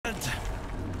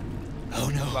Oh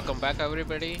no. Welcome back,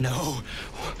 everybody. No.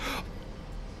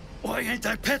 Why ain't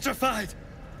I petrified?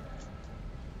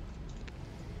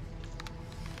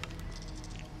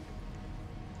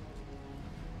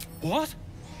 What?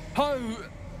 How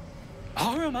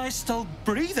am I still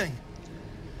breathing?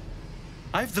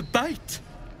 I've the bite.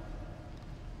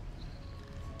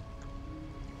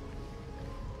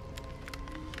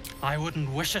 I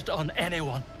wouldn't wish it on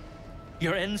anyone.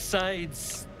 Your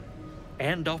insides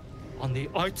end up on the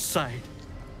outside.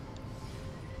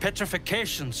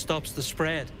 Petrification stops the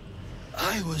spread.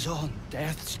 I was on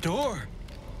death's door.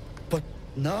 But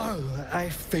now I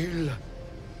feel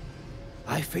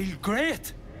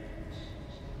great.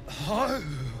 How?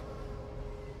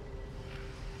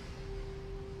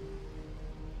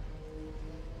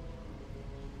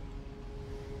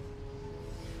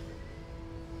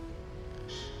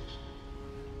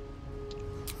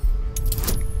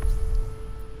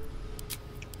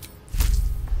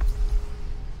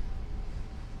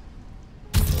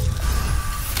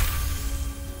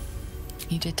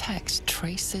 He detects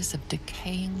traces of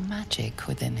decaying magic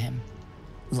within him,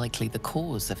 likely the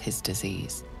cause of his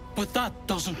disease. But that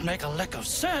doesn't make a lick of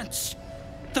sense.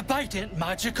 The bite ain't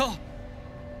magical.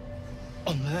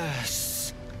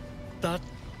 Unless that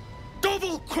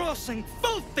double-crossing,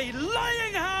 filthy,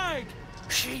 lying hag!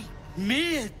 She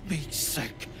made me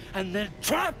sick and then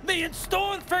trapped me in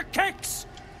stone for kicks!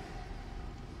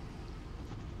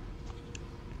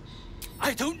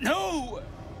 I don't know!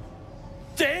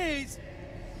 Days,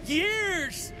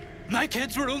 years! My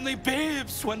kids were only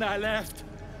babes when I left.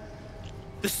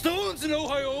 The stones know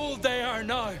how old they are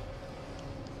now.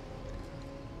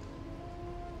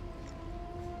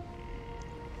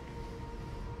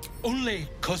 Only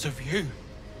 'cause of you.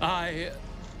 I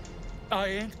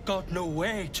ain't got no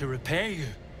way to repay you.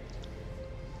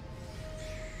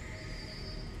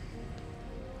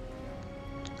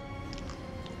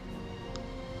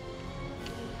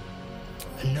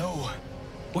 No,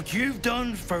 what you've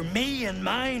done for me and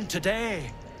mine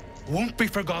today won't be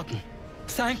forgotten.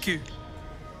 Thank you.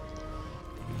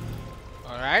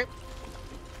 All right.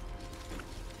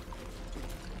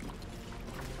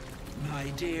 My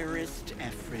dearest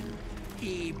Ephraim,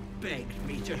 he begged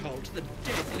me to halt the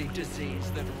deadly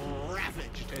disease that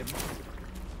ravaged him.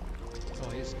 Oh,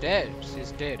 he's dead.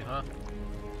 She's dead, huh?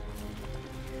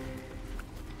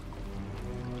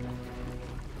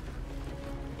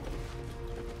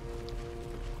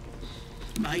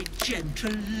 My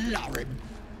gentle Lauren,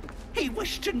 he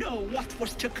wished to know what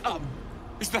was to come.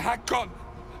 Is the hag gone?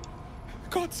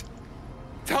 God,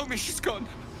 tell me she's gone.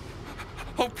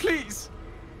 Oh, please.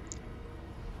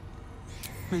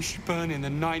 May she burn in the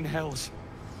 9 hells.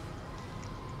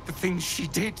 The things she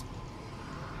did.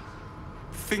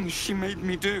 The things she made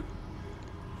me do.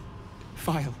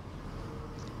 Vile.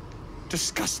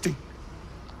 Disgusting.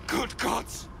 Good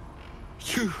gods.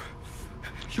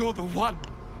 You're the one.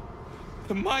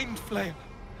 The Mind Flayer.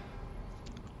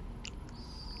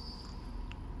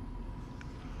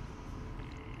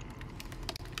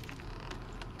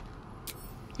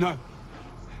 No.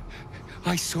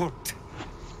 I saw it.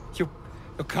 You're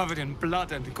covered in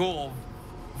blood and gore,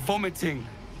 vomiting,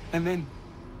 and then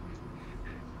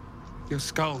your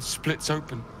skull splits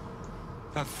open.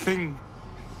 That thing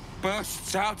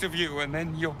bursts out of you, and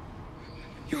then you're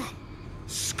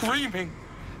screaming.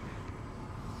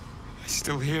 I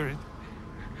still hear it.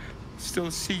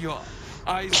 Still see your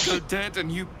eyes go dead,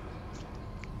 and you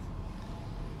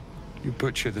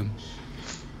butcher them.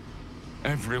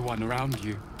 Everyone around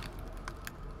you.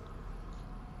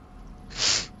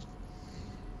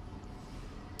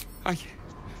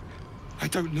 I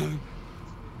don't know.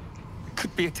 It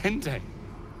could be a 10-day.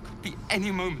 Could be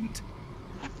any moment.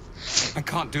 I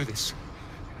can't do this.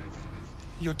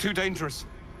 You're too dangerous.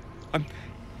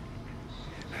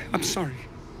 I'm sorry.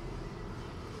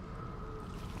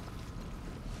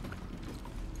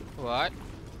 What?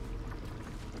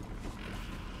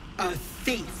 A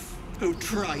thief who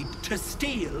tried to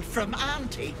steal from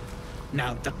Auntie.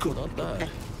 Now the good book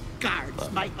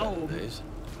guards my home. Days.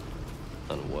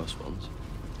 And worse ones.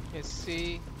 Let's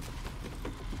see.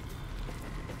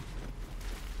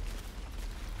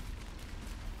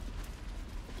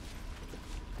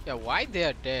 Yeah, why they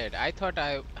are dead? I thought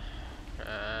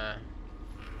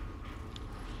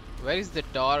where is the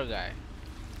door guy?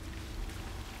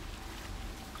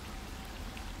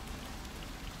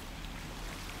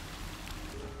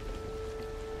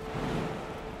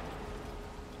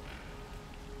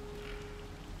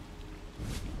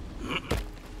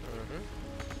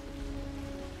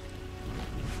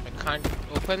 I can't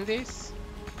open this?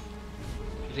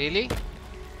 Really?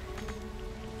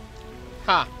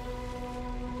 Huh.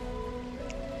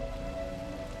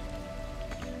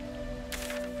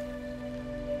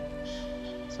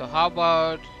 So how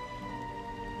about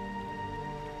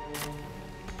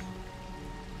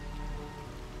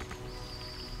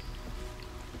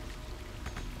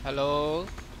hello?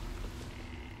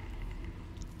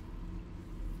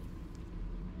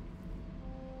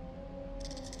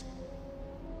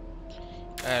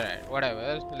 Alright,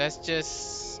 whatever. Let's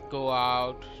just go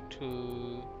out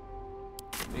to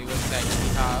Riverside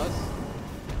Tea House.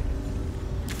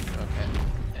 Okay.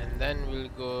 And then we'll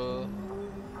go.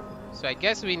 So I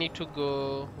guess we need to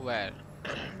go where?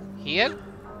 Here?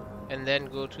 And then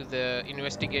go to the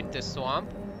investigate the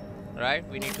swamp. Right?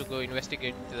 We need to go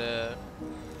investigate the.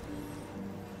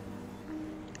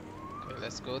 Okay,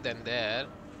 let's go then there.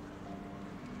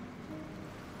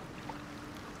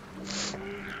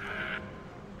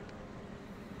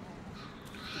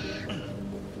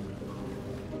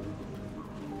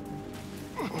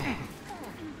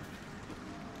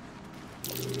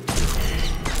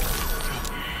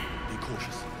 Be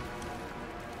cautious.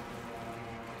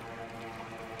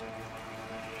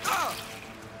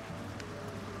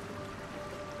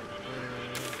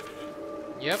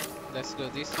 Yep, let's go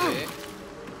this way.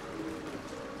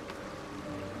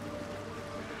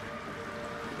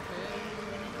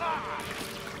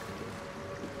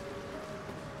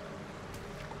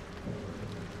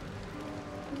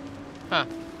 Huh.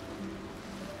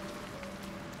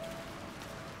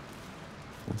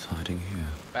 What's hiding here?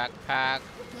 Backpack.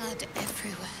 Blood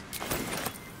everywhere.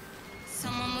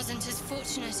 Someone wasn't as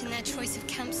fortunate in their choice of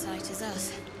campsite as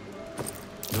us.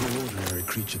 No ordinary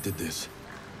creature did this.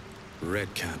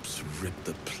 Redcaps ripped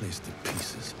the place to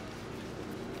pieces.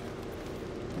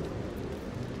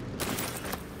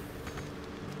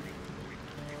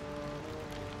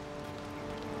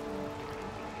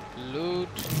 Loot.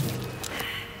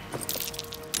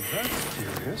 That's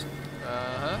curious.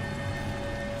 Uh-huh.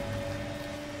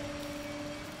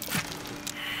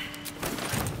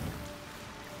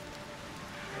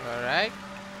 Alright.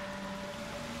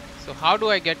 So how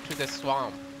do I get to the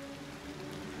swamp?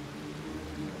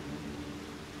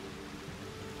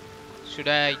 Should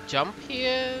I jump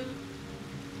here?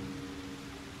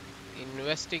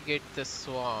 Investigate the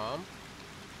swamp.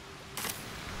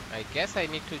 I guess I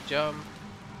need to jump.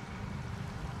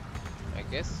 I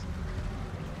guess.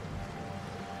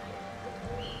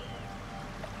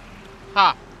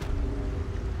 Ha!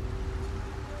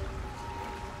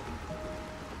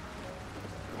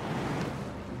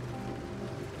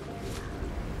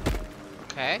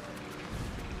 Okay.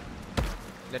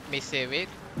 Let me save it.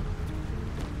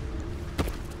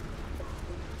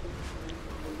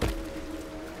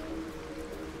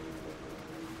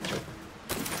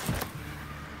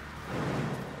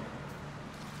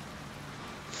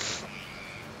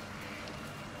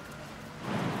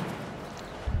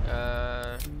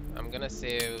 I'm gonna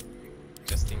save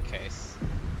just in case.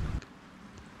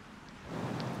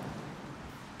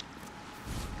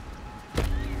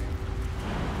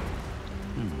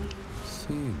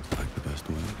 Seems like the best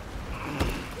way.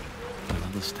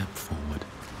 Another step forward.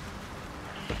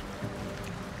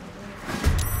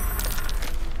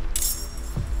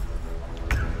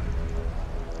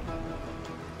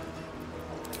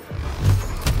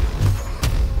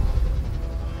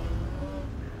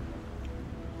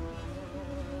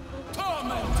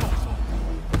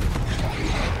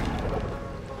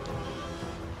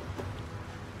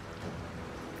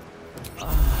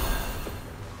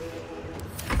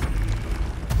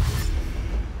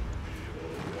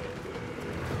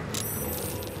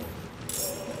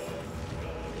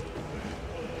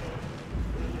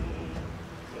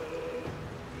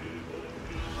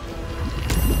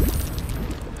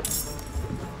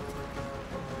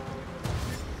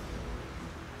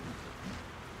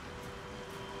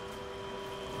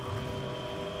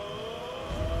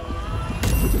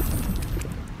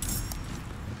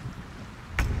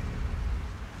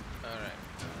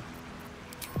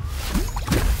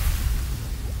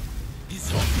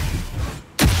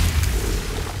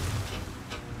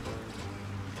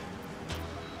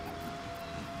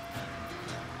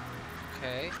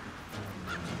 Okay.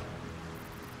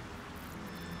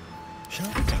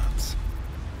 Shelter tops.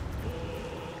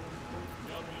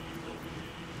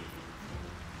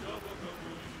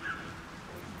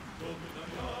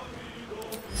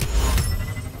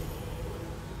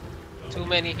 Too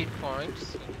many hit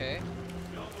points. Okay.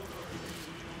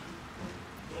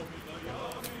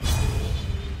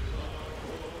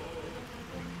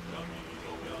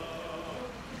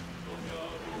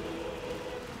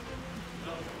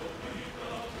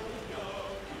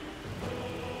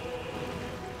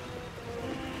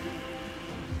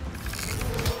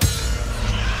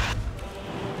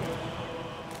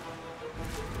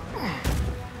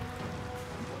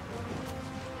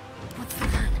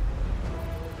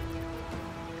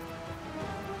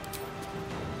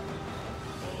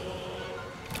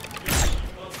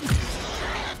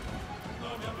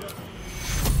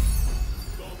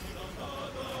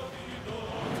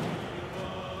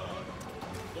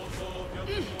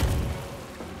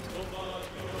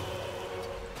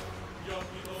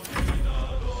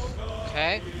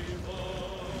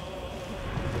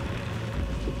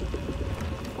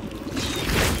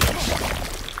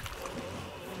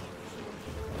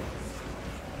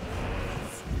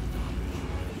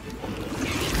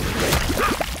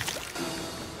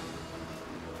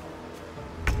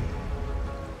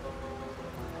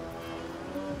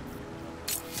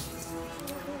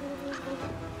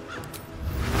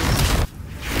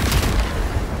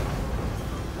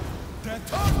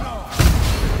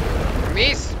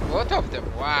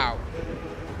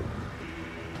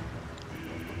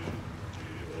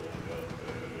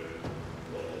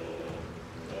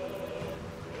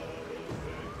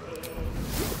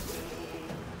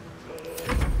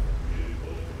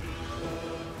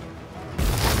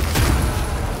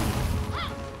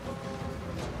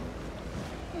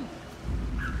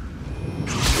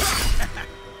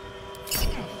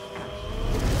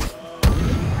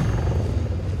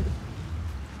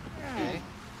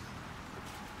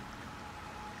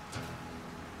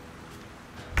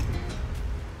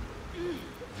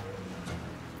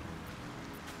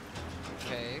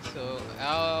 So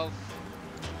elf.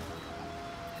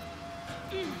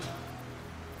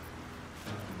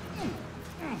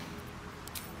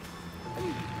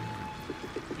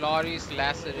 Flourish,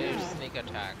 lacerate, sneak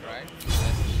attack, right?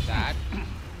 Let's do that.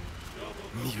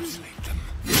 Mutilate them.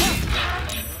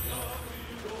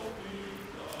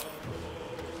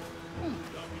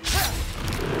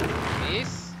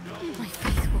 This. My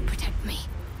faith will protect me.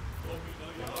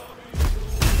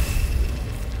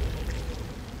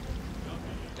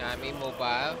 I'm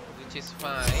immobile, which is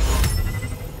fine.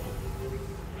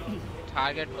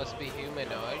 Target must be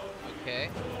humanoid. Okay.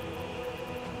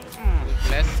 We'll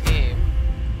bless him.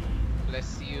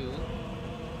 Bless you.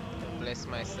 Bless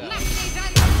myself.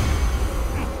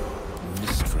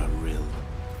 Mistra Rill.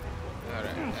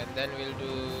 Alright, and then we'll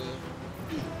do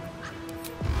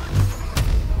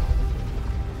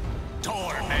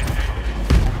Torment.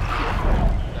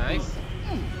 nice.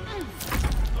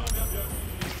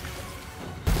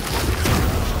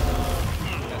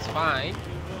 That's fine.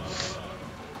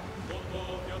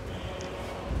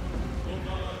 Come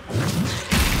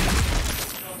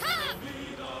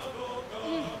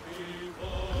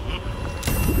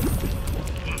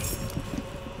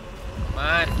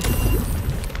on.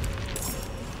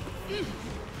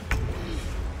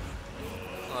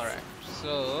 Alright,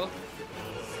 so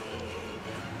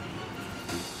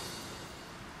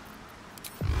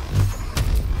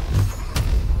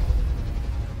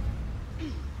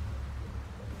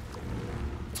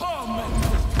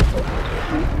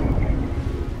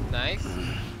nice.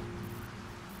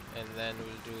 And then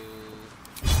we'll do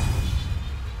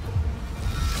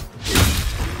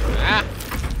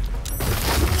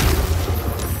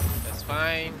that's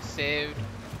fine, saved.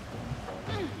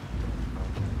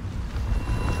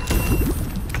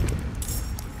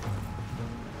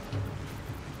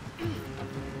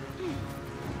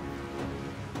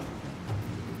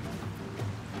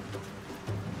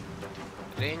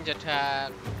 Range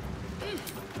attack.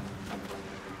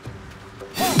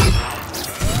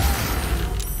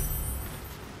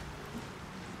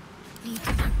 Need to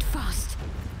act fast.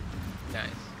 Nice.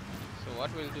 So what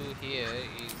we'll do here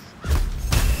is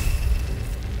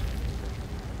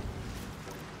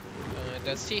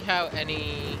does she have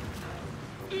any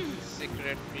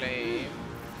secret flame?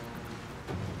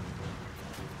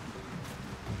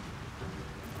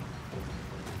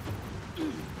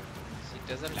 She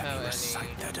doesn't have any.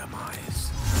 Recite their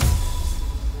demise.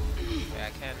 Yeah, I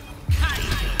can.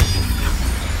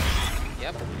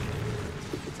 Yep.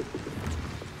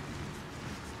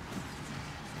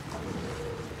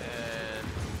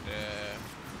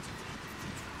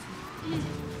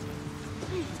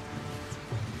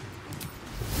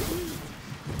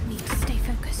 Need to stay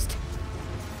focused.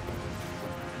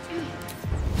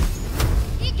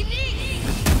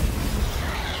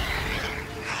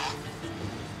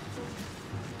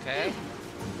 Okay.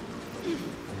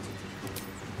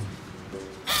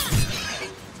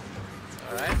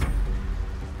 All right.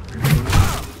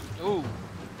 Ooh.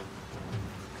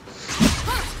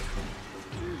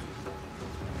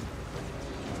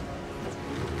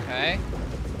 Okay.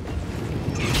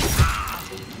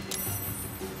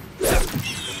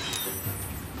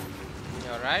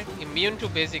 Alright, immune to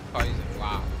basic poison.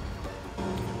 Wow.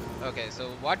 Okay, so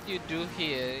what you do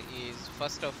here is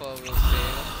first of all we'll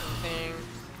save thing,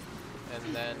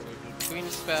 and then we'll do twin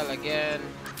spell again.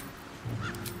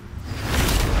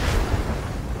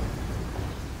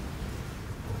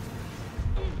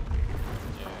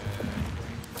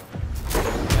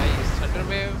 Can I use Thunder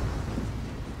Wave?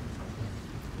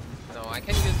 No, I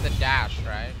can use the dash,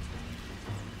 right?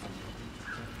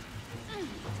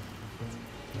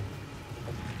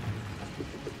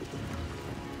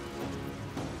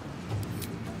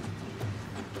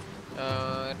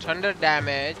 Thunder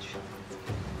damage.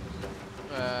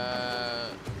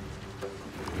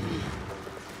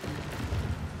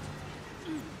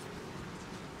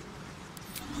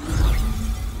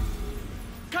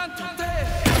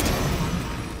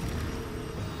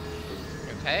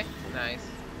 Okay, nice.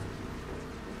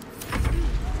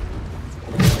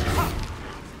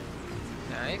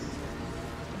 Nice.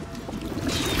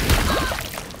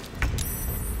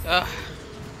 Ugh.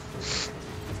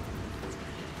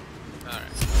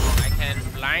 Alright, I can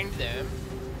blind them.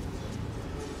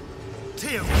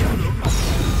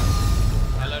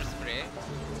 Color spray.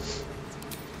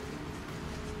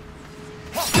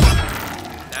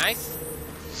 Nice.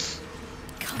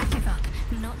 Can't give up.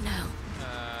 Not now.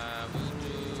 We'll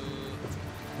do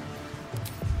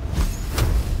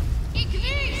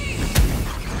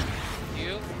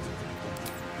you.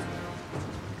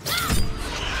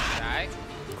 Die.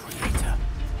 Creator.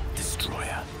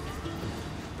 Destroyer.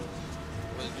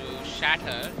 We'll do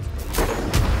shatter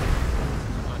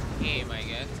on him, I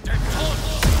guess.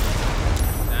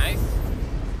 Nice.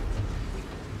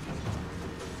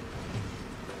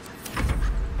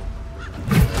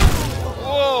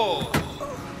 Whoa!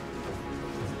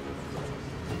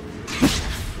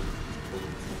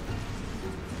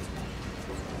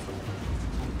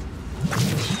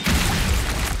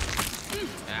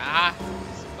 Ah,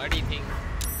 this muddy thing.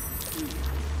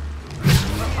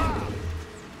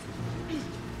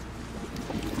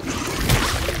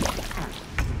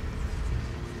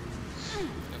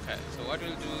 Okay, so what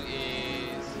we'll do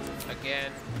is,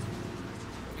 again,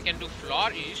 we can do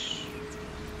flourish.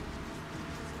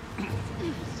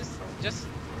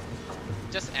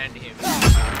 Just end him. Yeah,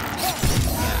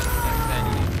 just end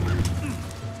him.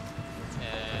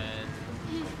 And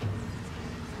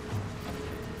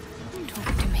Talk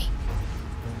to me.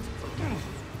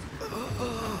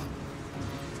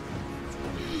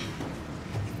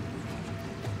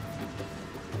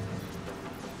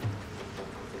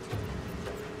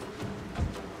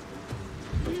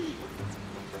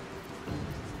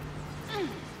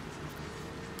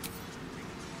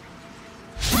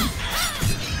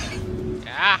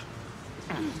 yeah.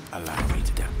 Allow me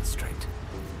to demonstrate.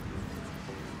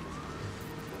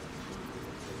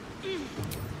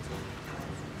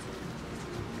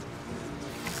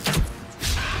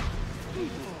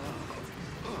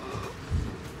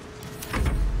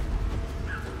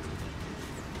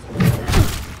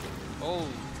 Oh.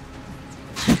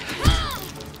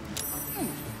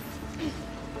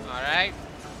 All right.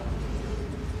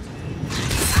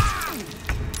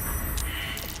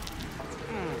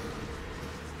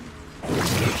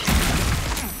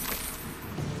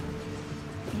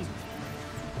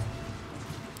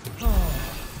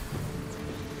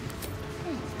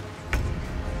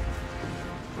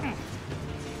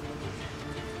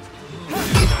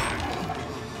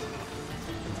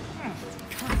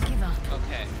 Can't give up.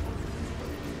 Okay.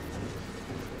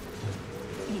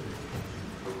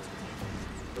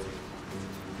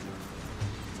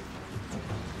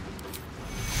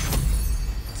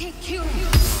 Take you.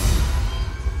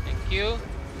 Thank you.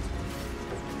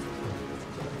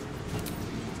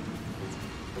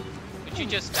 Did you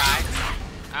just die?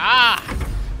 Ah!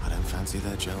 I don't fancy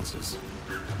their chances.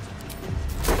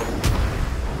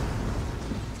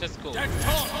 Just go. Thank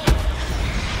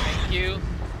you.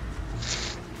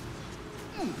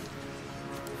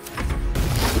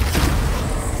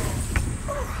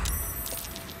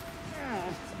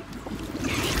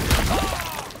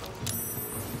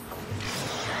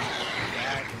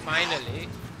 Yeah, finally.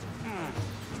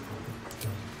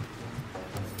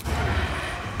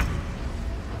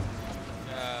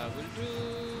 We'll do.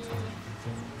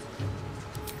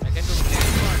 I can do this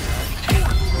one.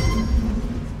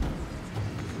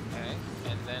 Okay,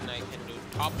 and then I can do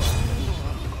topper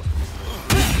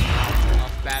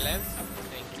of balance.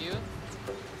 Thank you.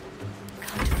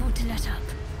 Can't afford to let up.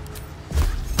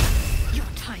 Your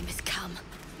time has come.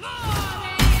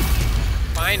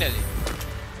 Finally.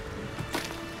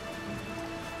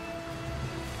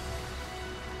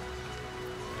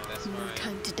 Yeah, that's No fine.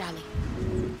 time to dally.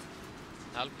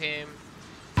 Help him.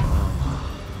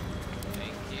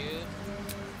 Thank you.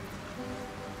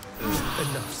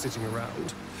 Enough sitting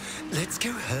around. Let's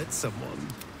go hurt someone.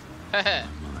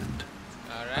 Mind.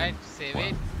 Alright, save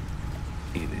it.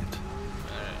 In it.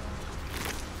 Alright.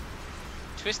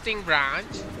 Twisting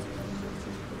branch,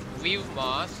 weave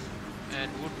moss,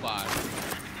 and wood bar.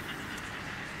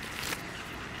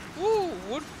 Ooh,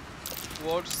 wood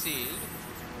ward sealed.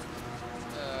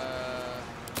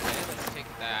 Okay, let's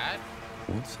take that.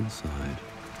 What's inside?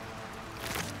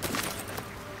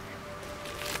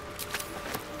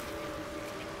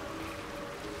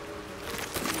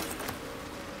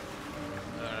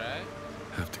 Alright.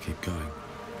 Have to keep going.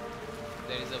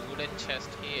 There is a wooden chest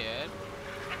here.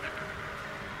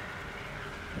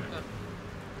 Huh.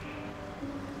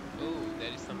 Oh,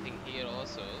 there is something here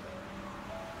also.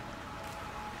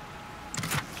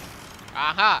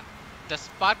 Aha! The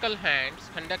sparkle hands,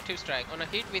 conductive strike. On a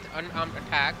hit with unarmed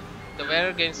attack, the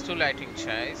wearer gains 2 lightning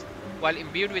charges. While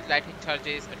imbued with lightning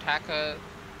charges, attacker.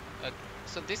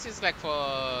 So this is like for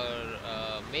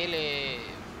melee,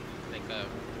 like a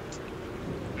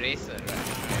bracer.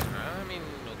 Right? I mean,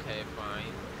 okay,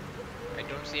 fine. I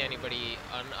don't see anybody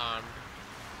unarmed.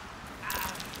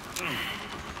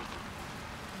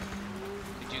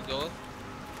 Did you go?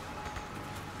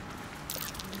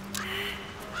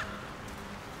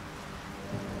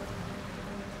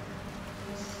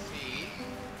 See?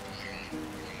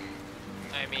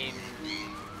 I mean,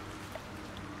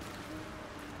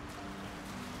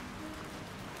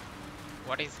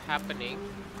 what is happening?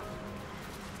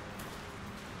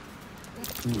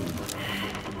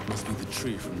 Must be the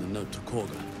tree from the note to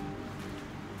Kagha.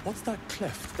 What's that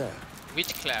cleft there?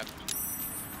 Which cleft?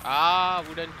 Ah,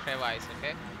 wooden crevice,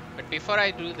 okay. But before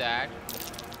I do that,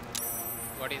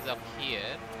 what is up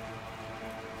here?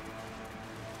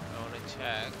 I wanna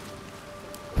check.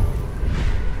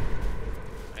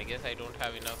 I guess I don't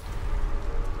have enough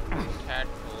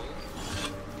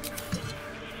tadpoles.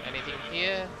 Anything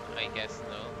here? I guess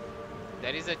no.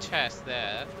 There is a chest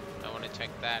there. I wanna check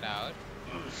that out.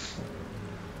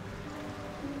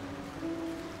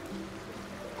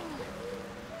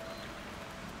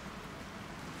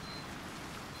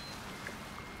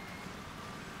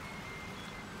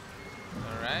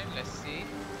 Alright, let's see.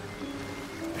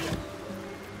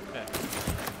 Okay.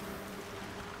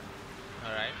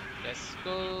 Alright, let's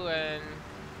go and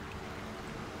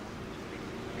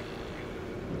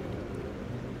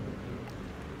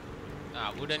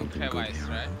wooden crevice,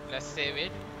 right? Let's save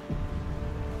it.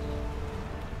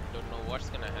 Don't know what's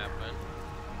gonna happen.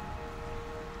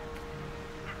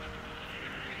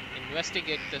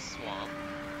 Investigate the swamp.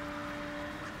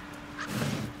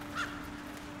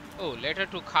 Oh, letter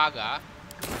to Kagha.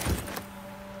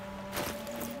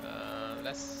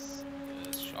 Let's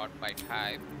sort by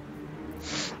type.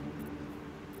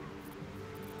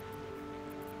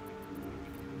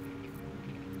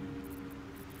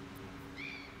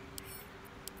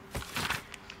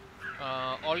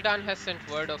 Aldan has sent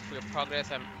word of your progress.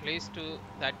 I'm pleased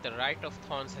that the Rite of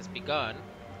Thorns has begun.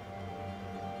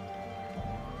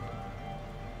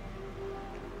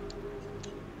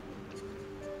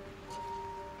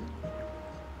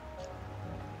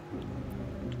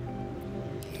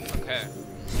 Okay.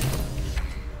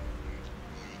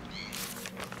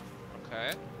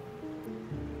 Okay.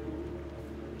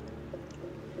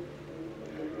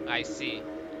 I see.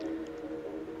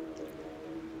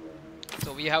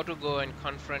 So we have to go and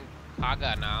confront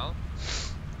Kagha now.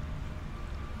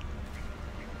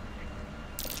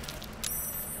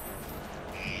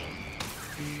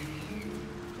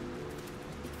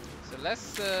 So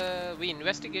let's we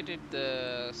investigated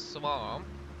the swamp.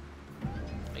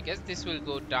 I guess this will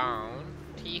go down.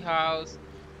 Tea house.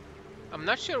 I'm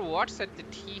not sure what's at the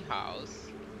tea house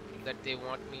that they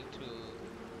want me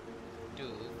to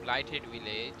do. Blighted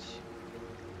village.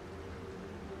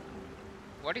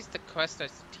 What is the quest at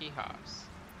the tea house?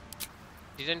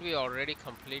 Didn't we already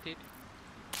complete it?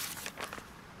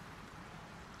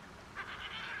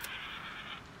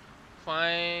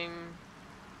 Fine.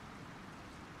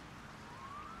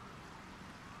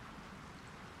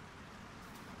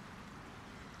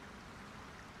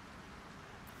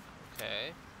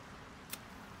 Okay.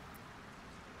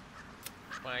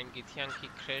 Find Githyanki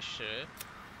Crusher.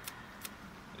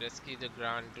 Rescue the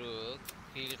Grand Duke.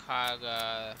 Heal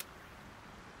Kagha.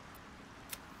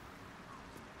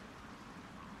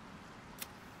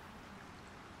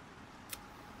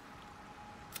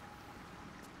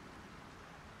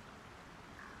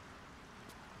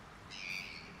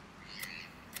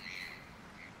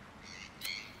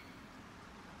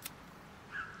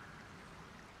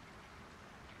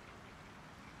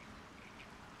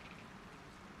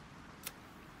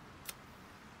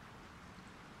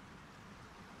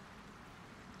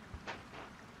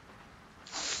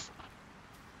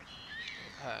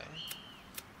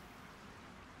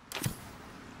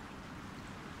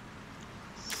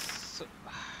 So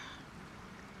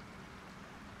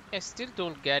I still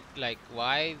don't get like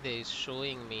why they're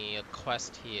showing me a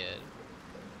quest here,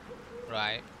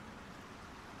 right?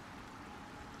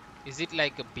 Is it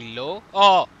like a below?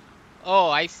 Oh,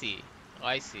 I see.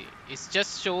 I see. It's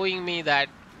just showing me that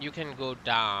you can go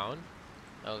down.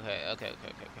 Okay.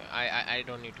 I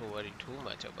don't need to worry too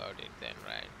much about it then,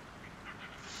 right?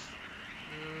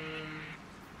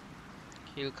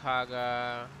 Kill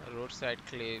Kagha, roadside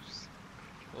cliffs,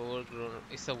 overgrown.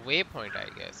 It's a waypoint, I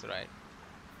guess, right?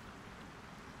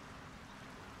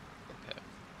 Okay.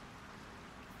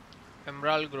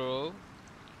 Emrald Grove,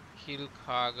 Kill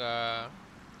Kagha,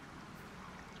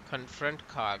 Confront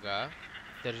Kagha,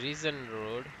 the Risen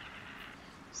Road.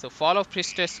 So follow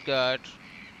Priestess Gut,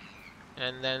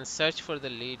 and then search for the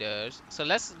leaders. So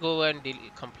let's go and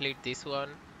complete this one.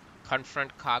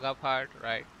 Confront Kagha part,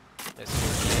 right? Let's do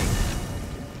it.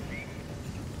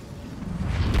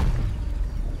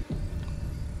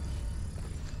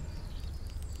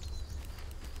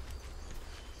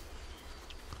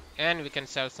 And we can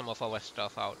sell some of our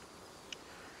stuff out.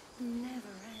 Never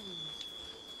end.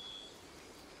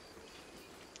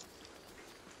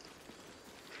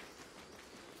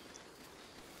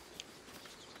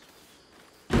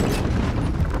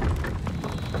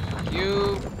 Thank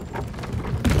you.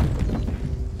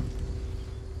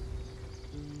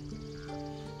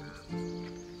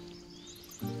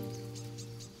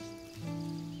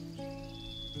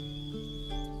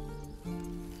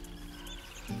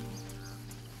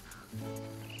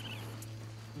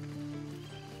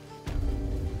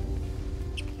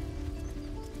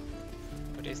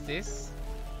 is this?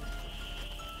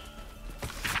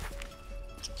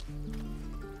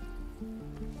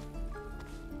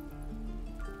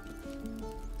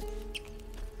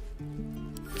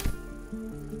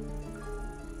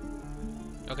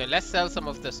 Okay, let's sell some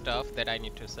of the stuff that I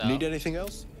need to sell. Need anything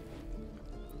else?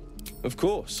 Of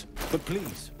course. But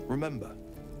please, remember,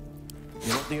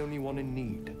 you're not the only one in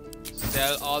need.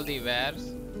 Sell all the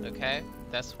wares. Okay,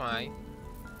 that's fine.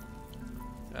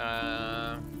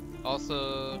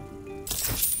 Also...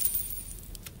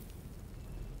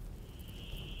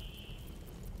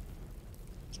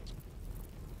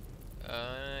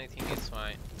 I think it's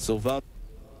fine. Sylvan.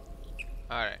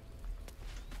 Alright.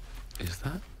 Is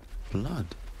that blood?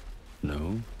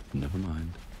 No, never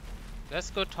mind.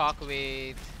 Let's go talk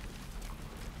with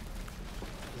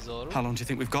Zoro. How long do you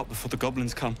think we've got before the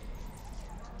goblins come?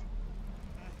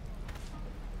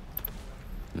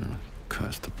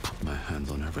 Cursed to put my hands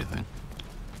on everything.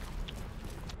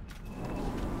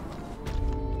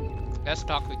 Let's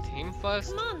talk with him first.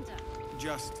 Commander!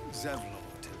 Just Zevlor,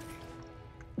 Tilly.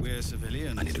 We're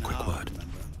civilians. I need a quick now, word.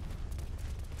 remember?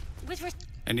 With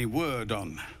Any word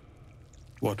on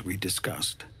what we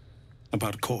discussed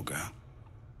about Kagha?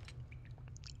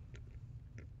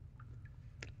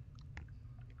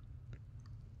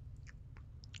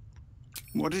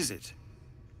 What is it?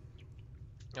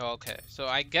 Okay, so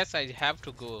I guess I have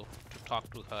to go to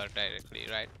talk to her directly,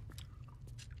 right?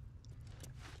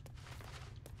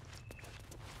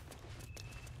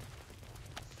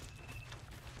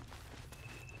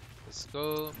 Let's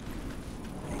go.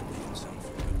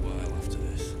 While after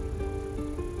this.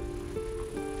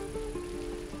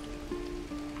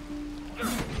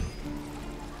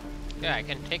 Yeah, I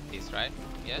can take this, right?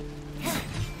 Yeah. I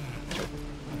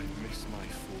miss my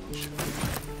forge.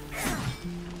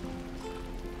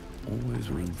 Always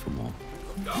room for more.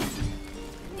 my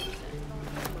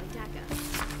dagger.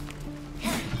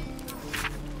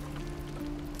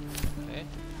 Okay.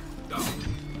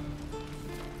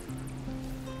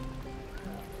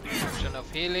 Potion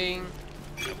of healing.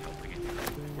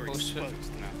 Potion.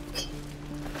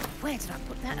 Where did I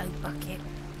put that old bucket?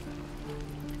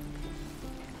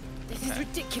 This is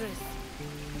ridiculous.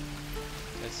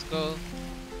 Let's go.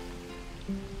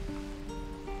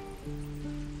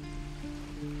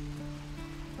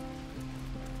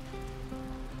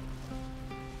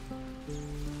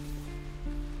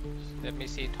 Let me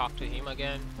see, talk to him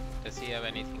again. Does he have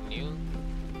anything new?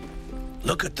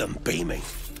 Look at them beaming.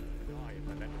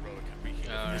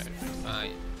 Alright,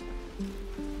 fine.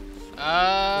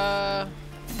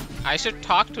 I should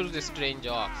talk to the strange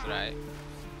ox, right?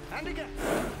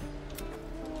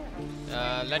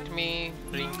 Let me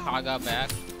bring Kagha back.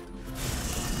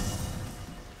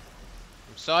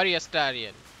 I'm sorry,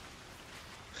 Astarion.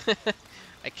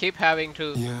 I keep having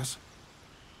to... Yes.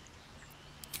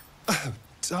 Oh,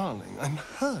 darling, I'm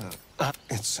hurt.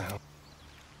 It sounds...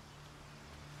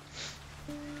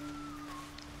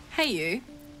 Hey, you.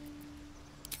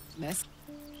 Miss.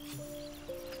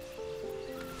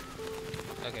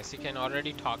 Okay, so you can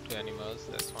already talk to animals,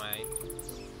 that's fine.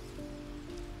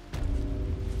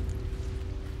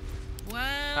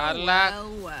 Well, Carla.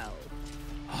 well.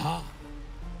 Ah,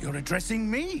 you're addressing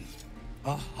me,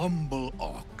 a humble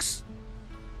ox.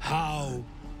 How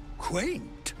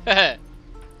quaint. Alright.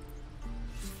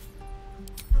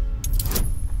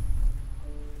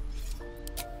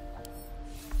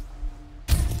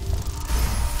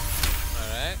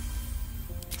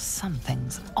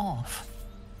 Something's off.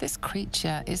 This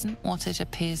creature isn't what it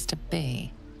appears to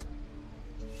be.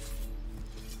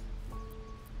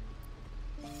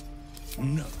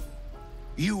 No,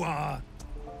 you are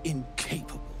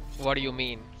incapable. What do you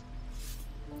mean?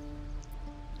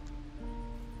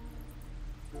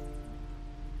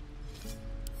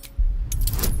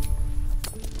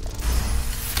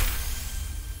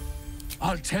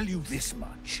 I'll tell you this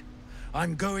much.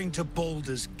 I'm going to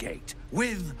Baldur's Gate,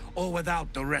 with or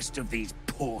without the rest of these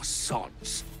poor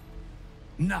sods.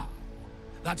 Now,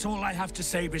 that's all I have to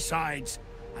say besides,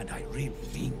 and I really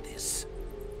mean this,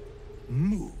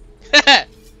 move.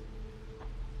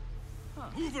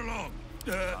 Move along.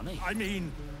 I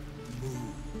mean,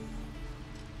 move.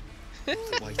 The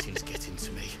waiting's getting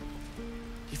to me.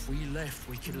 If we left,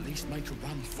 we could at least make a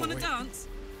run for Wanna it. dance?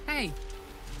 Hey.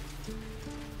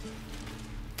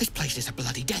 This place is a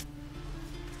bloody death.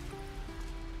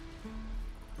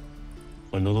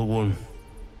 Another one.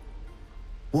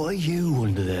 What are you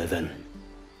under there then?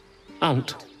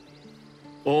 Ant?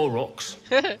 Or rocks?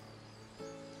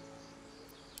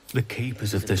 The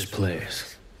keepers of this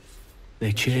place.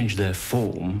 They change their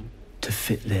form to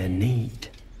fit their need.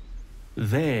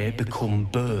 They become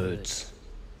birds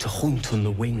to hunt on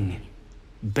the wing.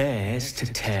 bears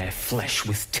to tear flesh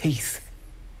with teeth.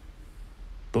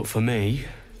 But for me,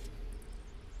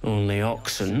 only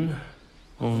oxen,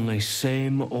 only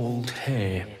same old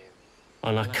hay.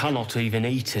 And I cannot even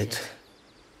eat it,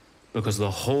 because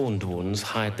the horned ones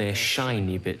hide their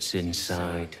shiny bits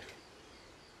inside.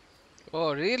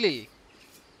 Oh, really?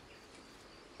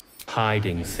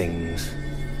 Hiding things.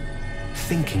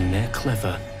 Thinking they're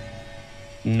clever.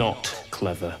 Not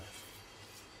clever.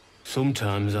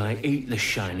 Sometimes I eat the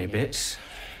shiny bits,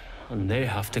 and they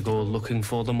have to go looking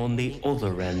for them on the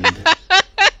other end.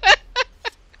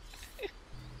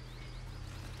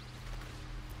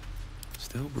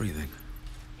 Still breathing,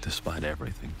 despite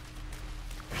everything.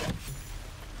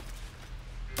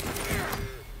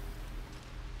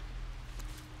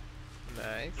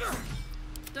 Nice.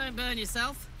 Don't burn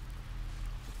yourself.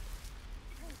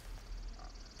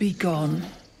 Be gone.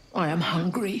 I am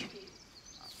hungry.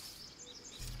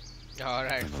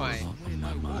 Alright, fine. On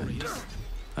my mind.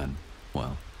 And,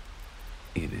 well,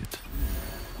 eat it.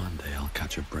 One day I'll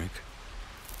catch a break.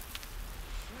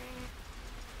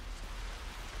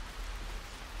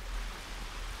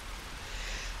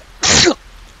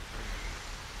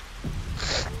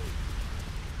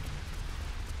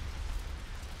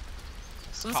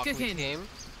 What's cooking?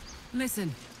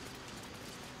 Listen.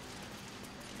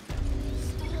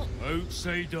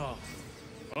 Outsider.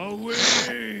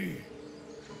 Away!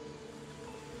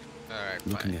 Alright,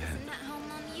 Looking ahead.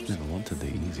 Never wanted the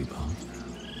easy path.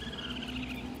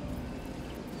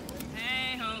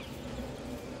 Hey ho.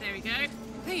 There we go.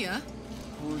 Here.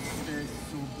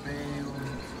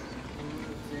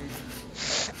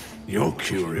 You're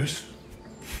curious.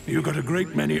 You got a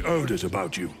great many odors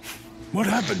about you. What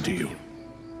happened to you?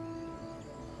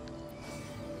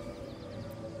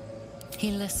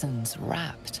 He listens,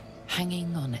 rapt,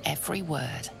 hanging on every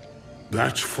word.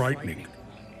 That's frightening.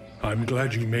 I'm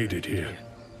glad you made it here.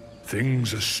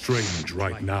 Things are strange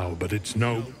right now, but it's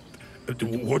no...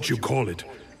 what you call it?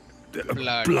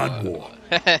 Blood war.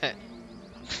 Yeah,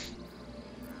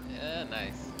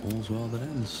 nice. All's well that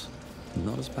ends.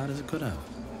 Not as bad as it could have.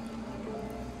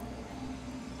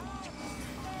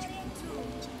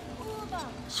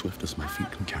 Swift as my feet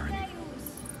can carry me.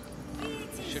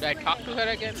 Should I talk to her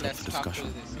again? It's up Let's for talk to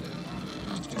discussion.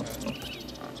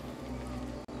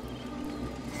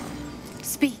 this.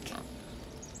 Speak.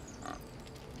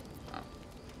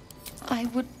 I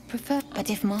would prefer, but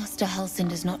if Master Halsin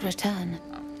does not return.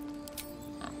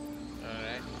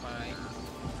 Alright, fine.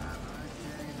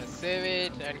 Let's save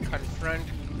it and confront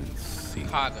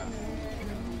Kagha.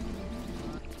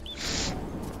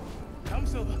 Come,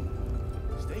 Silver.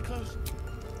 Stay close.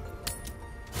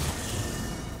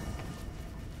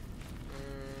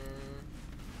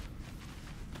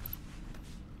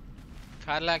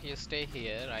 Karlak, you stay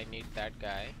here. I need that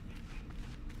guy.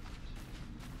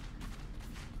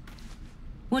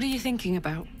 What are you thinking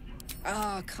about?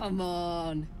 Oh, come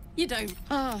on. You don't.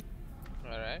 Oh.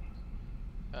 Alright.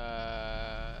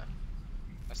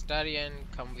 Astarion,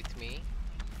 come with me.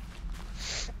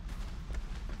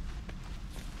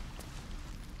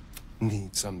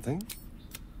 Need something?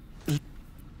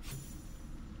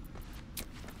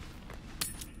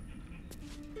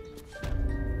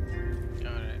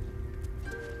 Alright.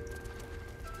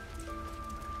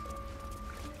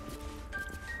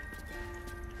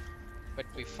 But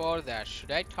before that,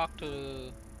 should I talk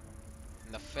to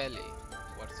Nefeli?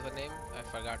 What's her name? I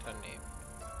forgot her name.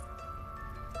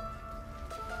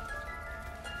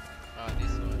 Ah,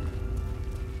 this one.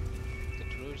 The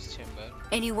druids chamber.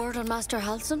 Any word on Master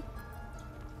Halsin?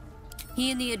 He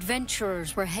and the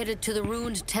adventurers were headed to the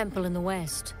ruined temple in the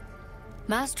west.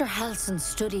 Master Halsin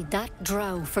studied that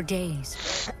drow for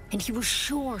days, and he was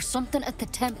sure something at the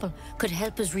temple could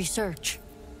help his research.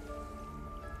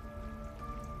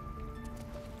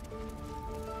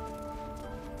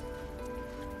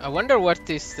 I wonder what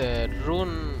this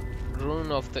rune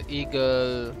of the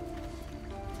eagle,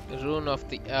 rune of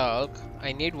the elk.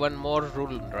 I need one more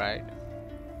rune, right?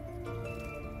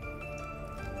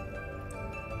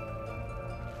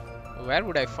 Where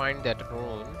would I find that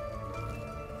rune?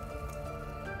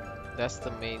 That's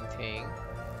the main thing.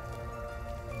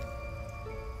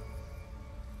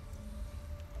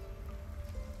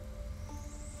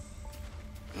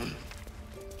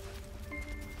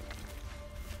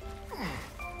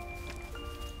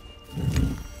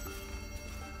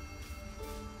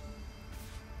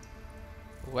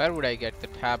 Where would I get the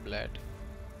tablet?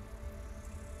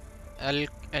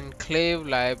 Enclave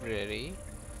library.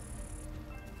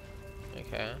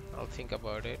 Okay, I'll think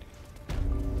about it.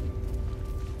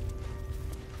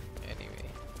 Anyway,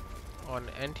 on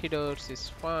antidotes is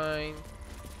fine.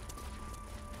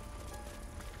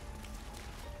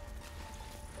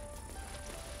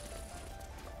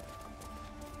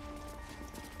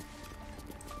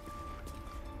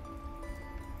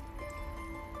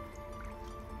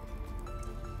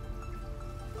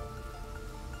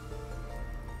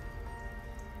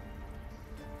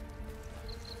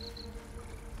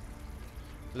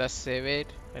 Let's save it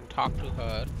and talk to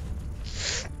her.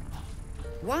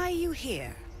 Why are you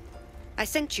here? I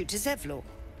sent you to Zevlor.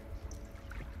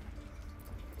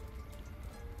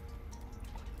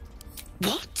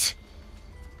 What?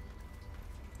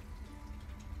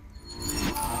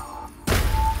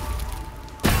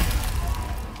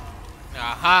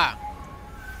 Aha!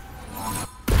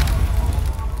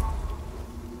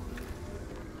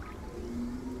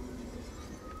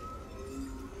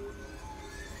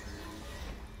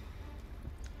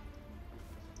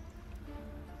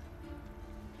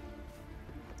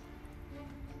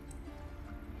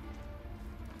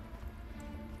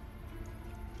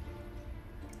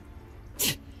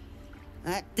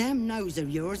 That damn nose of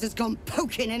yours has gone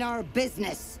poking in our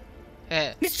business.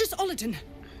 Mistress Olladin,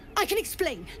 I can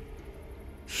explain.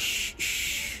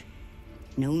 Shh.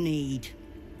 No need.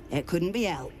 It couldn't be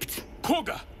helped.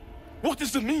 Kagha! What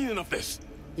is the meaning of this?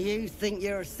 You think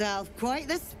yourself quite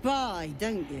the spy,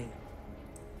 don't you?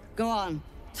 Go on,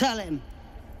 tell him.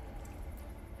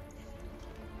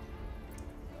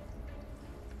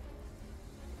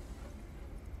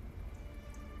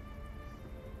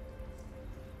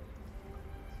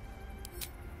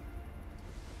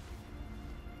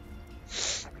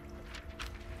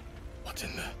 What's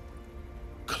in there?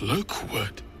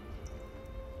 Cloakwood?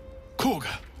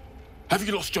 Kagha, have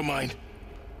you lost your mind?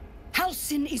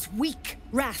 Halsin is weak,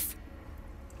 Wrath.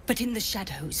 But in the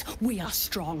shadows, we are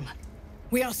strong.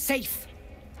 We are safe.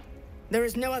 There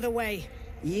is no other way.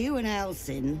 You and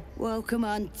Halsin welcome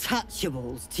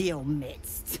untouchables to your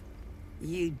midst.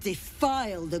 You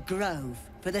defile the grove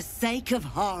for the sake of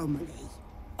harmony.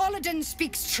 Olladin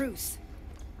speaks truth.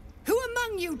 Who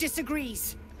among you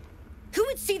disagrees? Who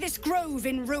would see this grove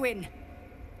in ruin?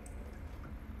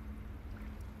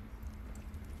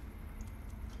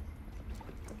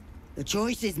 The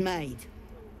choice is made.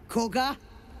 Kagha,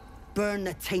 burn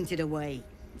the tainted away.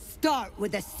 Start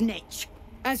with the snitch.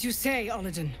 As you say,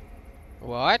 Olladin.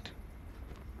 What?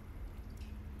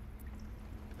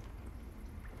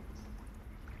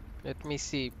 Let me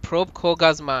see. Probe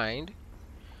Kagha's mind.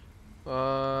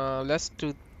 Let's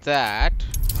do that.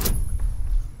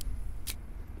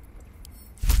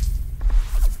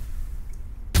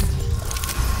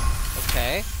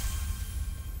 Okay.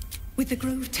 With the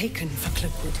grove taken for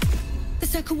Cloakwood, the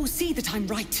Circle will see that I'm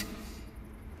right.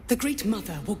 The Great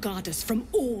Mother will guard us from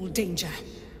all danger.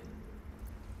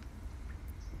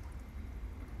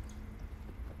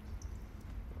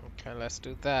 Okay, let's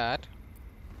do that.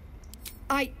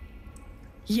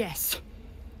 Yes.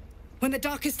 When the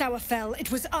darkest hour fell,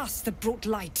 it was us that brought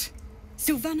light.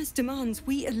 Sylvanas demands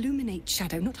we illuminate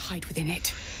shadow, not hide within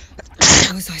it.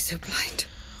 How was I so blind?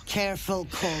 Careful,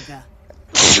 Kagha.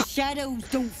 The shadows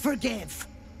don't forgive.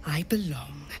 I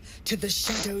belong to the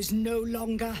shadows no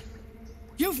longer.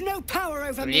 You've no power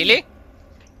over me. Really?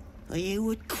 You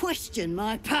would question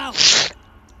my power.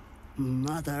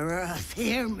 Mother Earth,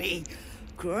 hear me.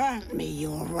 Grant me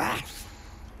your wrath.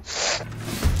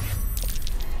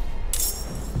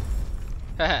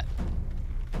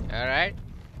 Alright.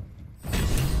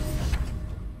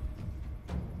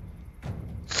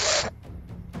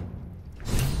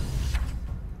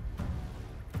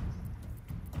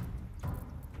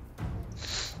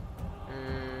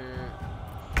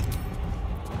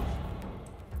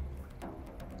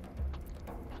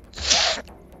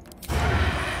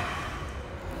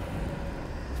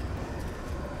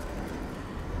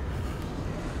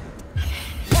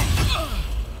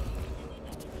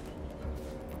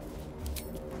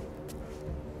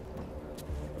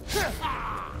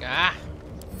 Ah.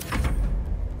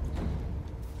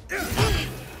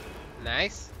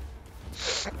 Nice.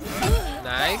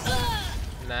 Nice.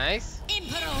 Nice.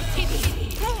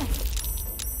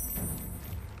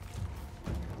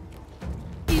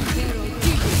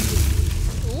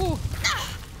 Ooh.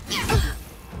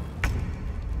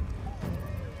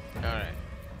 Alright.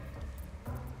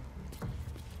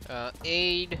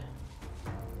 Aid.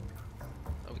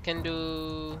 We can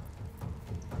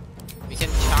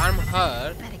charm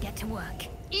her. Better get to work.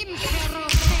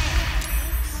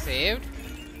 Saved?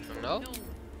 No?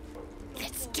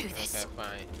 Let's do this. Okay,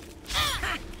 fine.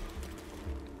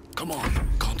 Come on,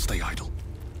 can't stay idle.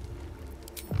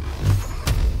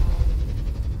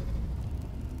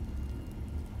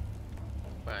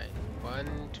 Fine.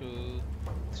 1, 2,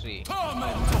 3.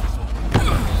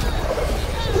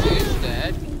 She's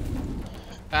dead.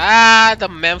 Ah, the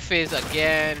Memphis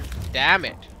again. Damn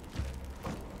it.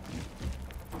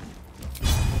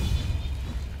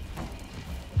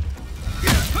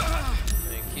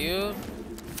 Thank you.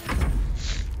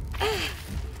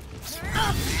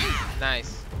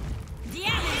 Nice.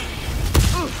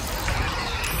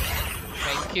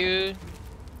 Thank you.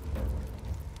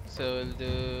 So we'll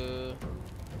do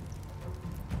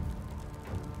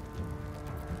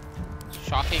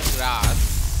shocking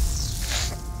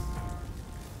grass.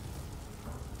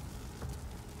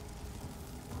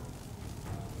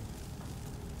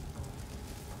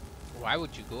 Why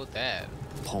would you go there?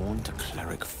 Pawn to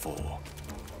cleric 4.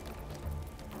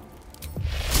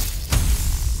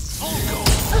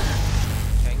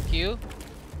 Thank you.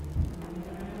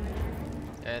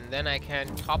 And then I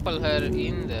can topple her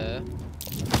in the...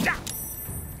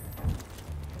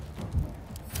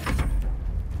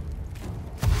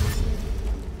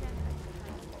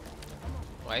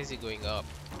 Why is he going up?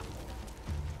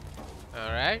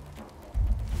 Alright.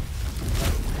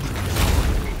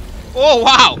 Oh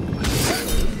wow!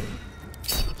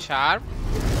 Charm.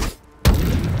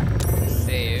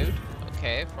 Saved.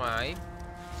 Okay, fine.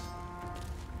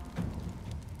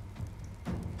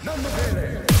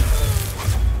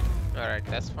 Alright,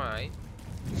 that's fine.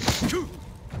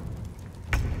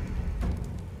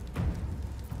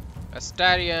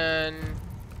 Astarion.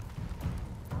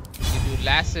 You do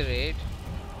lacerate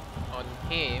on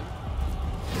him.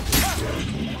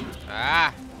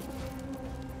 Ah!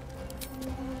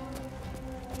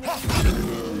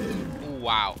 Ooh,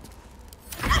 wow.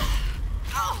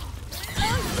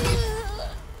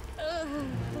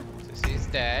 So she's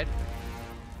dead.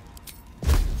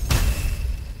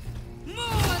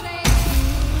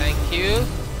 Thank you.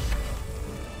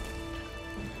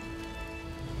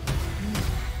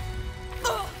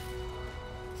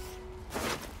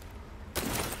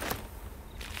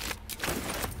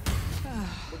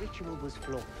 The ritual was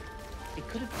flawed. It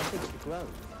could have damaged the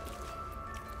grove.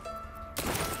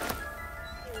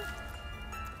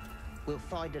 We'll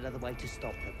find another way to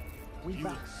stop them. We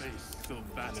must.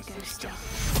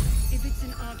 If it's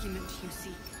an argument you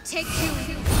seek, take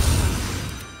two.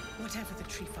 Whatever the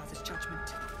Tree Father's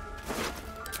judgment,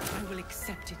 I will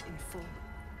accept it in full.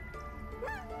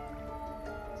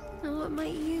 Now what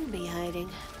might you be hiding?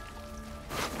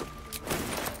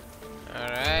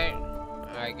 Alright.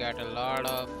 I got a lot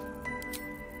of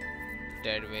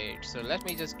dead weight. So let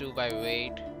me just do by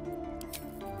weight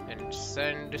and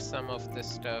send some of the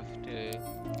stuff to...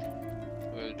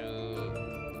 We'll do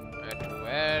add to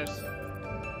wares.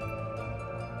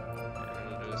 And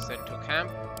we'll do send to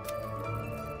camp.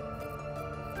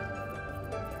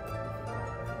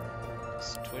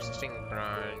 Twisting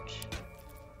branch.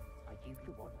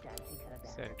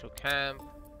 Send to camp.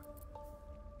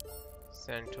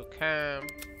 Send to camp.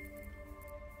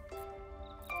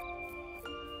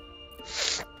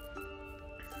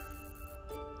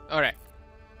 Alright.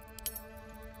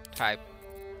 Type.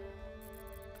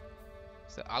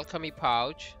 So alchemy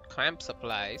pouch, camp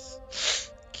supplies,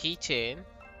 keychain,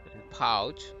 and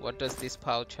pouch. What does this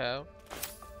pouch have?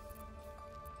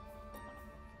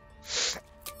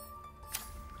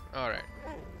 Alright.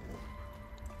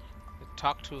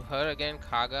 Talk to her again,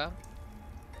 Kagha.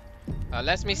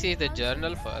 Let me see the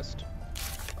journal first.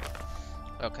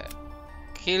 Okay.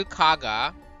 Kill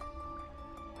Kagha.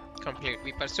 Complete.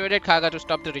 We persuaded Kagha to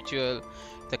stop the ritual.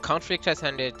 The conflict has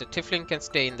ended. The Tiefling can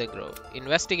stay in the grove.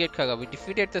 Investigate Kagha. We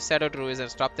defeated the Shadow Druids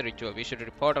and stopped the ritual. We should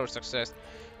report our success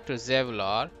to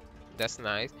Zevlor. That's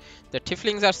nice. The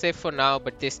Tieflings are safe for now,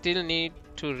 but they still need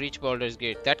to reach Baldur's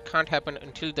Gate. That can't happen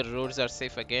until the roads are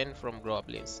safe again from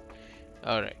goblins.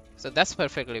 Alright. So that's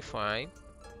perfectly fine.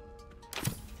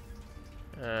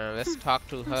 Let's talk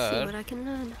to her. See what I can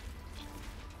learn.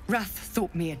 Wrath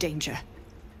thought me a danger.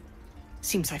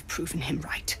 Seems I've proven him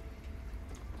right.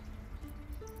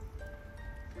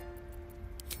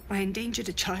 I endangered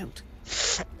a child.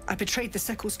 I betrayed the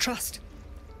Circle's trust.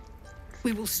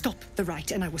 We will stop the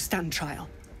rite and I will stand trial.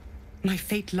 My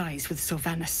fate lies with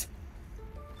Sylvanas.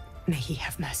 May he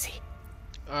have mercy.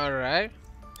 Alright.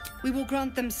 We will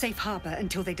grant them safe harbor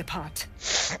until they depart.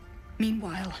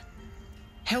 Meanwhile,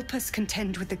 help us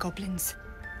contend with the goblins.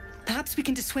 Perhaps we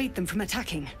can dissuade them from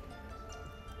attacking.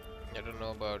 I don't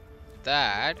know about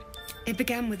that. It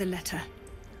began with a letter.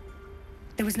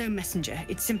 There was no messenger.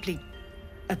 It simply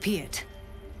appeared.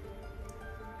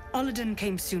 Olladin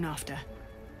came soon after.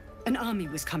 An army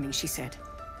was coming, she said.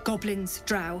 Goblins,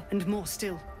 drow, and more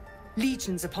still.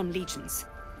 Legions upon legions.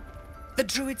 The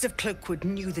druids of Cloakwood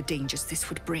knew the dangers this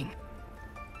would bring.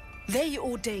 They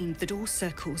ordained that all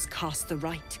circles cast the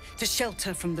rite to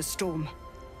shelter from the storm.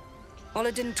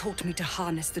 Olladin taught me to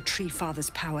harness the Tree Father's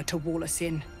power to wall us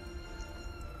in.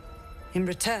 In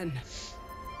return,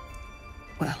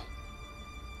 well,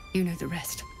 you know the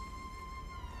rest.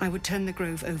 I would turn the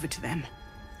grove over to them.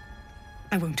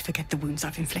 I won't forget the wounds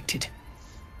I've inflicted.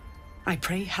 I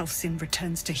pray Halcyon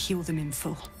returns to heal them in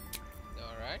full.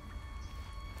 Alright.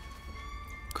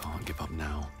 Can't give up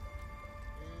now.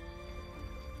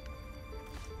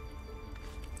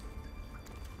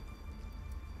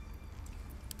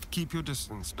 Keep your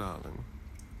distance, darling.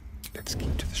 Let's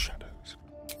keep to the shadows.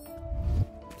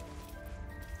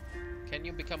 Can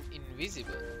you become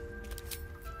invisible?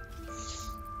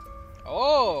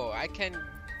 Oh, I can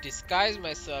disguise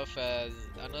myself as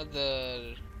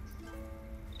another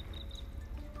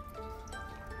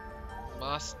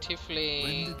Mastiffling.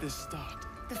 When did this start?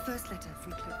 The first letter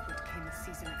from Cloakwood came a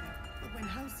season ago. But when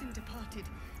Halsin departed,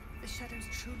 the shadows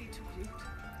truly took root.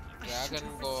 I should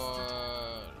have Dragonborn.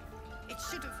 It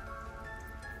should have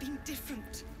been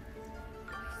different.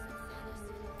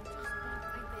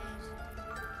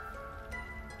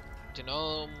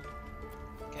 Genome.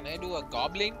 Can I do a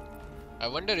goblin? I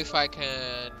wonder if I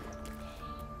can.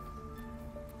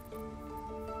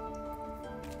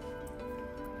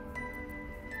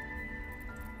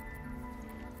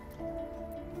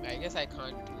 I guess I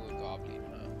can't do a goblin,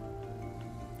 huh?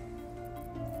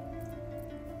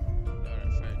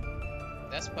 Alright, fine.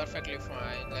 That's perfectly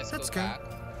fine. Let's go back.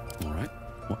 All right.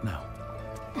 What now?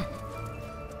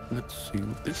 Let's see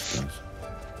what this does.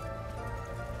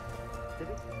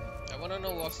 I wanna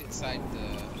know what's inside the.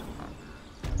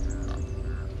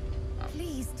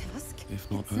 Please, Tusk. If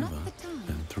not it's over, not the time.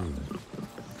 then through.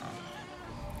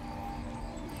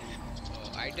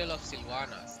 Oh, Idol of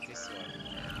Sylvanas. This one.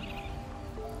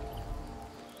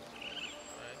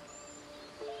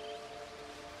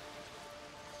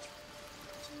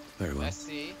 Very well. Let's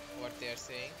see what they are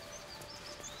saying.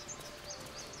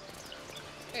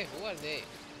 Hey, who are they?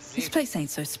 This place ain't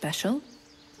so special.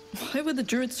 Why were the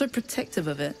druids so protective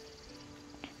of it?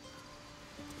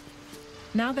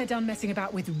 Now they're done messing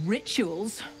about with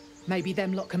rituals, maybe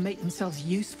them lot can make themselves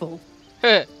useful.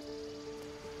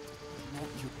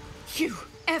 You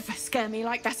ever scare me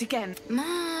like that again?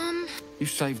 Mom! You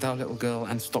saved our little girl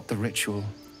and stopped the ritual.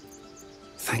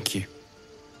 Thank you.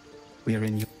 We are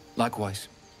in you. Likewise.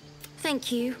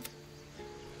 Thank you.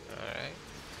 Alright.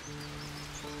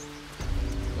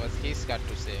 What's he's got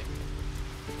to say?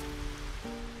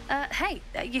 Hey,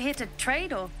 you here to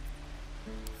trade or?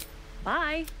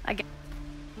 Bye. I guess.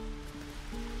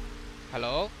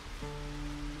 Hello?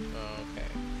 Okay.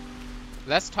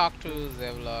 Let's talk to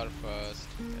Zevlor first,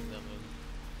 and then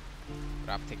we'll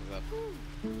wrap things up.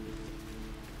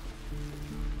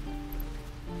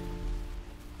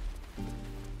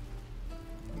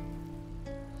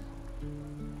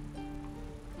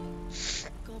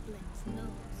 Goblins, no.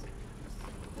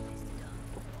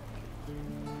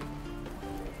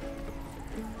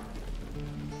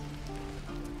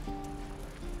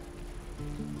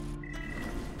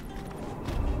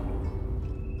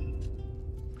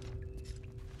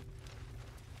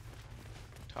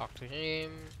 Talk to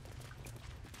him.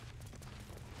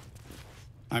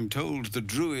 I'm told the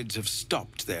druids have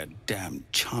stopped their damn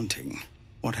chanting.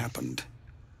 What happened?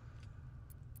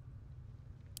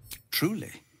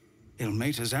 Truly,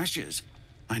 Ilmater's ashes.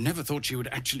 I never thought she would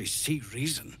actually see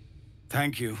reason.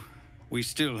 Thank you. We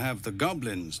still have the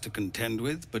goblins to contend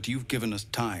with, but you've given us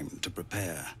time to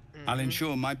prepare. I'll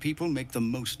ensure my people make the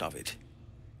most of it.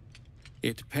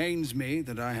 It pains me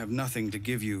that I have nothing to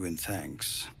give you in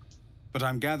thanks, but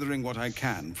I'm gathering what I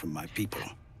can from my people.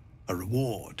 A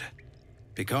reward.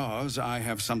 Because I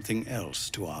have something else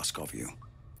to ask of you.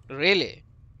 Really?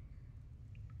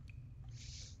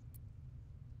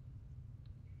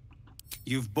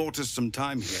 You've bought us some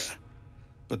time here,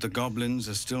 but the goblins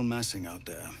are still massing out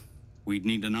there. We'd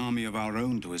need an army of our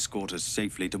own to escort us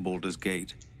safely to Baldur's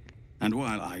Gate. And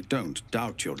while I don't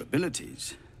doubt your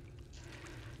abilities,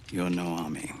 you're no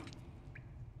army.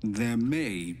 There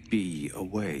may be a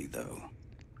way, though.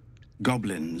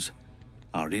 Goblins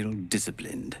are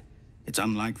ill-disciplined. It's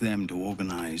unlike them to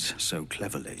organize so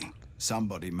cleverly.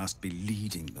 Somebody must be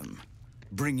leading them,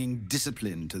 bringing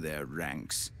discipline to their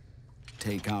ranks.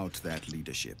 Take out that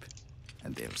leadership,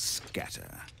 and they'll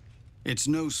scatter. It's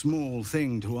no small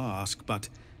thing to ask, but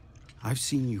I've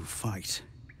seen you fight.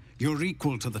 You're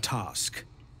equal to the task.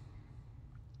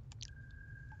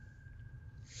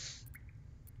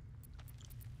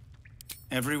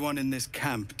 Everyone in this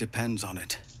camp depends on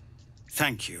it.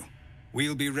 Thank you.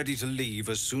 We'll be ready to leave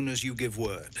as soon as you give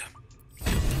word.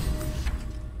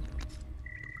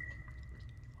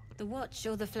 The Watch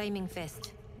or the Flaming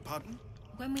Fist? Pardon?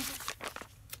 When we...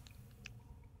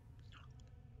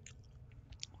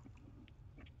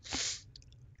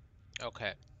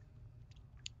 Okay.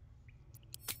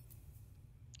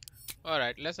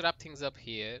 Alright, let's wrap things up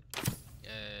here.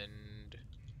 And...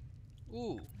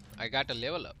 ooh, I got a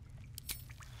level up.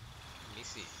 Let me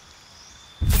see.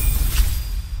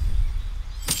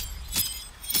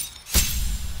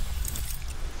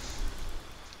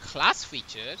 Class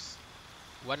features.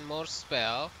 One more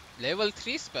spell. Level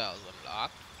 3 spells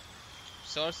unlocked.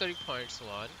 sorcery points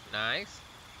 1. Nice.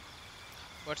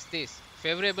 What's this?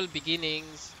 Favorable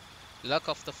beginnings, luck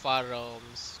of the far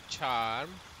realms, charm,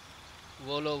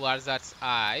 Volo Warzat's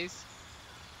eyes,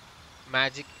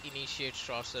 magic initiate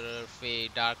sorcerer, fey,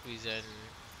 dark vision,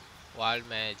 wild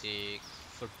magic,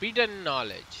 forbidden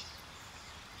knowledge.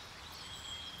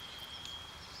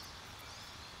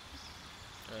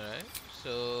 Alright,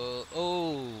 so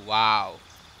oh wow.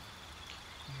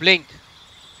 Blink.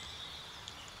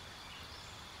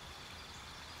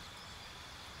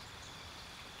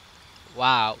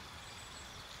 Wow.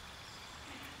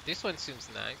 This one seems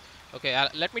nice. Okay,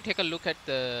 let me take a look at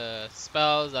the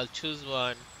spells. I'll choose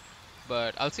one.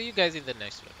 But I'll see you guys in the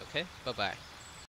next one, okay? Bye-bye.